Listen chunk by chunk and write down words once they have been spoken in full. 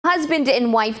husband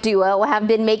and wife duo have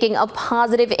been making a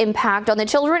positive impact on the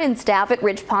children and staff at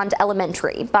Ridge Pond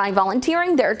Elementary by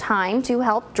volunteering their time to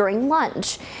help during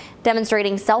lunch,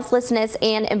 demonstrating selflessness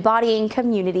and embodying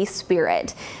community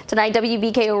spirit. Tonight,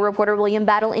 WBKO reporter William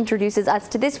Battle introduces us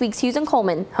to this week's Hughes and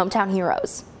Coleman Hometown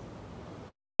Heroes.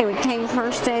 We came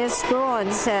first day of school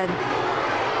and said,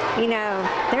 you know,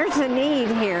 there's a need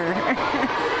here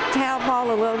to help all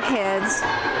the little kids.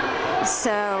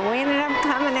 So we ended up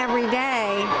coming every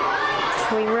day.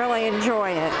 So we really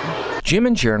enjoy it. Jim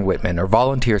and Sharon Whitman are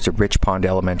volunteers at Ridge Pond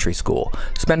Elementary School,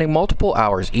 spending multiple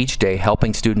hours each day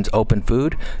helping students open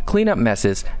food, clean up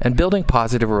messes, and building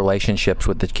positive relationships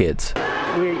with the kids.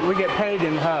 We get paid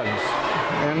in hugs,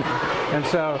 and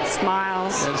so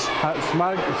smiles,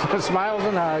 smiles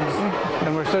and hugs,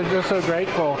 and we're just so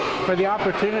grateful for the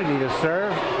opportunity to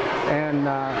serve and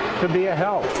to be a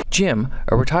help. Jim,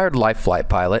 a retired life flight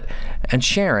pilot, and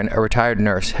Sharon, a retired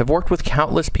nurse, have worked with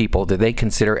countless people that they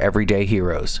consider everyday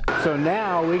heroes. So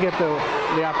now we get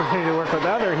the opportunity to work with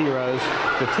other heroes,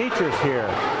 the teachers here,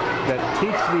 that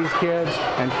teach these kids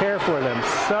and care for them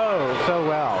so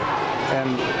well. And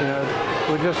you know,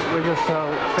 we're just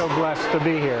so blessed to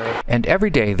be here. And every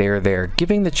day they are there,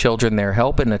 giving the children their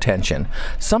help and attention,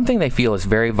 something they feel is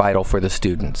very vital for the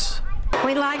students.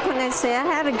 We like when they say, I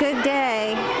had a good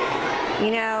day.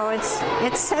 You know,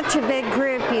 it's such a big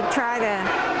group, you try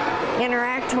to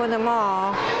interact with them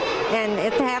all, and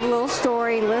if they have a little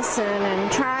story, listen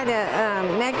and try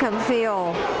to make them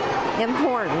feel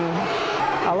important.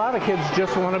 A lot of kids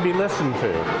just want to be listened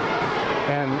to,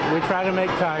 and we try to make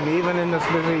time, even in this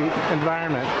busy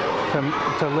environment,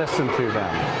 to listen to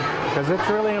them, because it's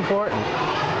really important.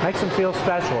 Makes them feel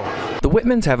special. The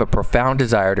Whitmans have a profound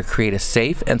desire to create a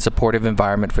safe and supportive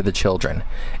environment for the children,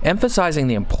 emphasizing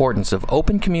the importance of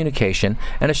open communication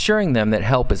and assuring them that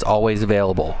help is always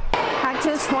available. I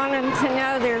just want them to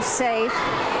know they're safe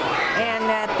and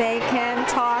that they can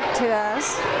talk to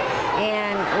us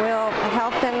and we'll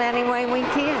help them any way we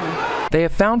can. They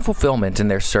have found fulfillment in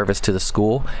their service to the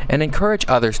school and encourage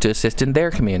others to assist in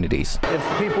their communities.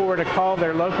 If people were to call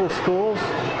their local schools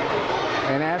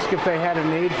and ask if they had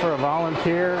a need for a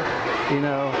volunteer, you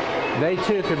know, they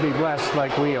too could be blessed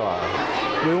like we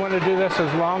are. We want to do this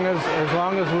as long as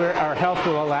our health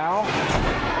will allow,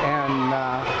 and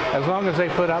as long as they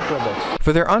put up with it.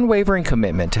 For their unwavering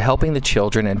commitment to helping the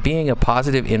children and being a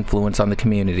positive influence on the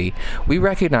community, we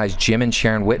recognize Jim and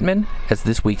Sharon Whitman as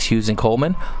this week's Hughes and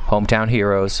Coleman Hometown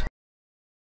Heroes.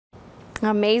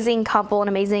 Amazing couple, and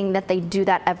amazing that they do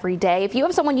that every day. If you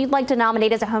have someone you'd like to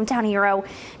nominate as a hometown hero,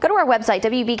 go to our website,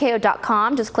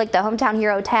 WBKO.com. Just click the Hometown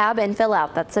Hero tab and fill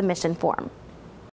out that submission form.